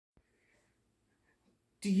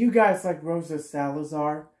Do you guys like Rosa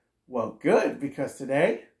Salazar? Well, good, because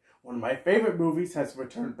today, one of my favorite movies has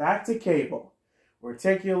returned back to cable. We're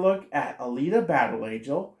taking a look at Alita Battle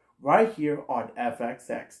Angel right here on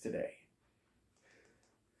FXX today.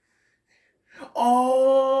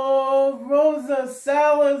 Oh, Rosa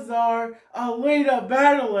Salazar, Alita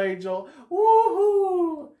Battle Angel,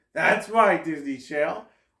 woohoo! That's right, Disney Channel.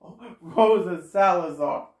 Oh, Rosa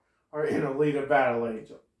Salazar are in Alita Battle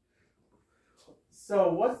Angel.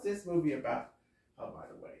 So, what's this movie about? Oh, by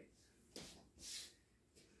the way.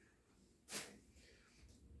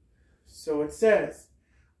 So it says,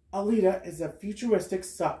 Alita is a futuristic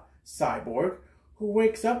cyborg who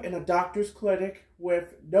wakes up in a doctor's clinic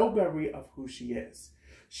with no memory of who she is.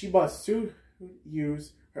 She must soon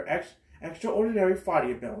use her extraordinary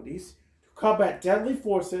fighting abilities to combat deadly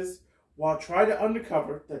forces while trying to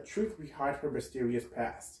uncover the truth behind her mysterious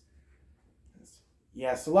past.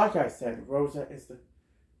 Yeah, so like I said, Rosa is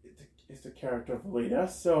the character of Alita,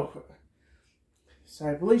 so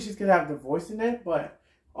I believe she's gonna have the voice in it, but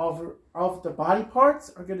all of the body parts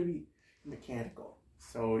are gonna be mechanical.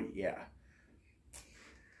 So yeah.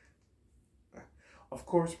 Of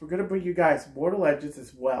course, we're gonna bring you guys Mortal Legends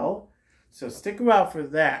as well, so stick around for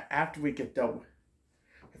that after we get done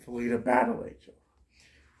with Alita Battle Angel.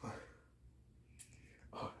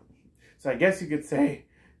 So I guess you could say,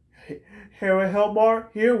 Hera Helmar,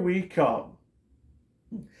 here we come.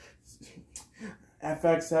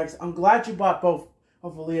 FXX, I'm glad you bought both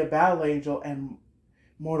of Alita Battle Angel and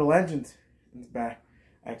Mortal Legends back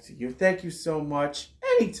to you. Thank you so much.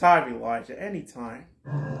 Anytime, Elijah, anytime.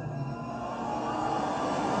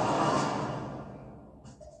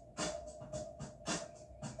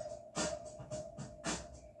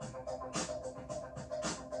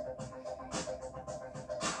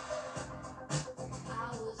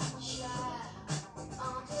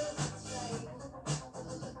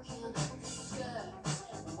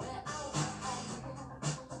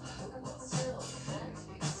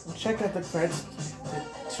 Check out the credits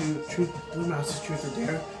to Blue Mouse's Truth or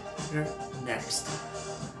Dare. They're next.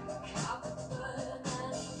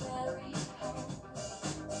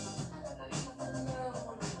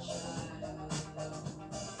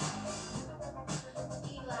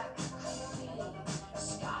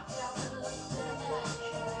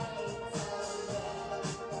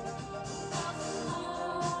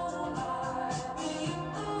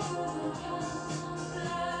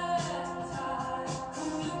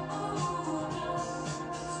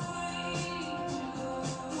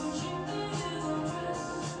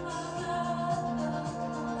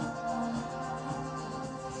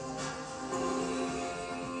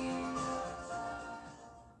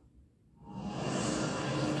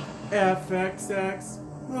 FXX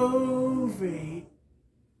movie.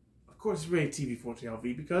 Of course, it's rated TV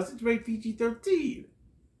 14LV because it's rated PG-13.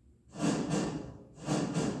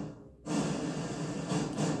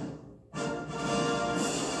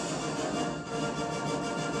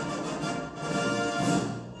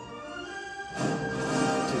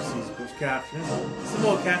 Caption. Some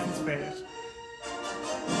more caption Spanish.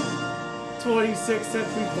 26th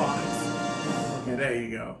Century Fox. Okay, there you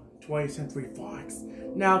go. 20th Century Fox.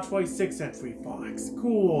 Now 26th Century Fox.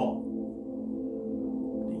 Cool.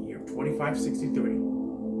 The year 2563.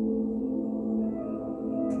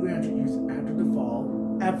 300 years after the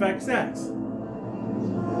fall. FXX.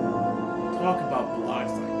 Talk about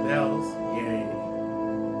blogs like those. Yay.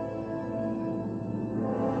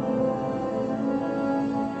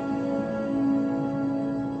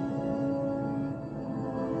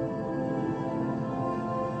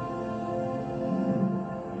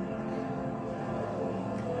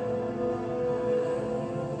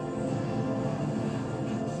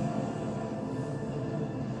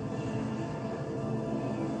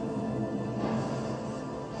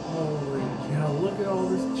 Look at all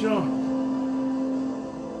this junk.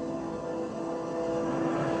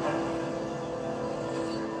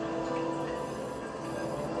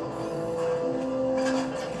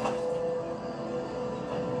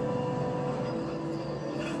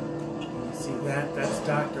 You see that? That's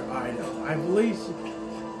Dr. Ida. I believe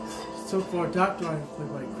so far Dr. Ida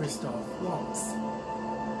played by Christoph Waltz.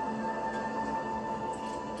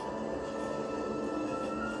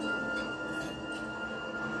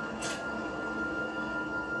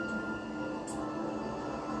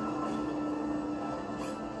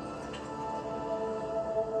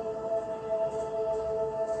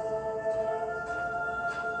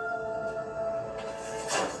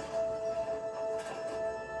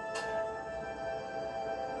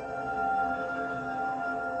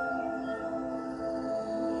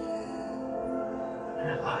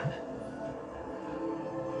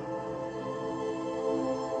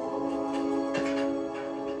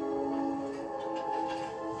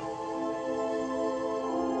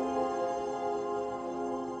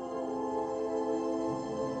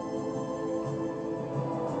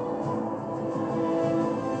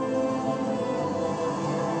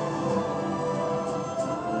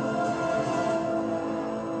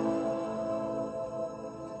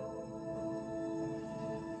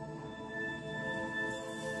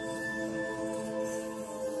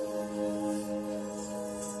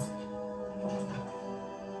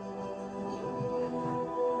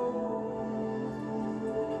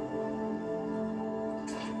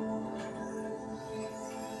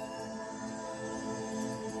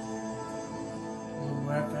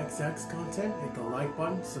 FXX content, hit the like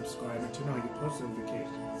button, subscribe, and turn on your post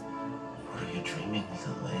notifications. What are you dreaming,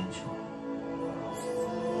 little angel?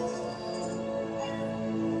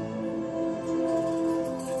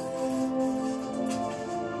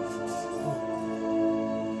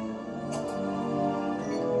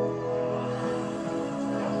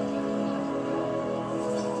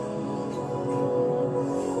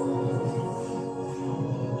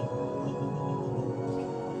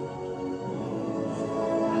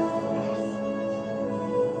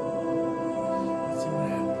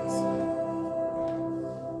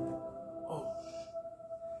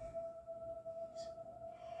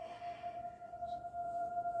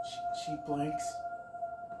 She blinks,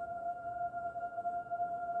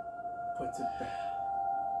 puts it back,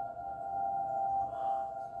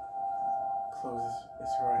 closes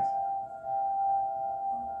her eyes.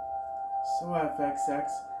 So FXX,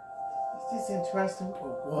 is this interesting or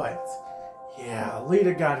what? Yeah,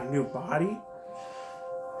 Alita got a new body.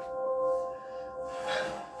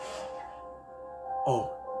 Oh,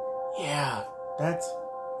 yeah, that's...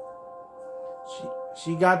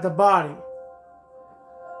 She got the body.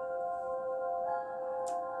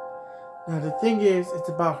 Now the thing is, it's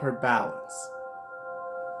about her balance.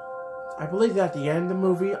 I believe at the end of the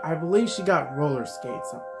movie, I believe she got roller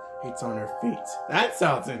skates on her feet. That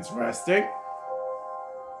sounds interesting.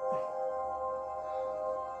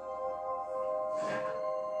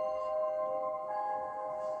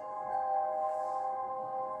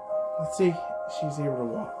 Let's see if she's able to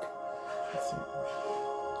walk. Let's see.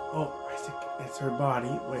 Oh, I think it's her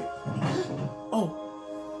body. Wait.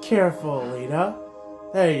 Oh, careful, Alita.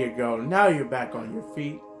 There you go. Now you're back on your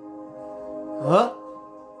feet. Huh?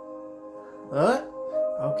 Huh?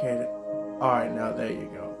 Okay. Alright, now there you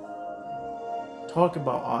go. Talk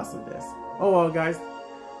about awesomeness. Oh well, guys.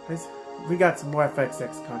 We got some more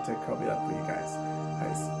FXX content coming up for you guys.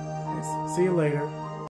 Guys. See you later.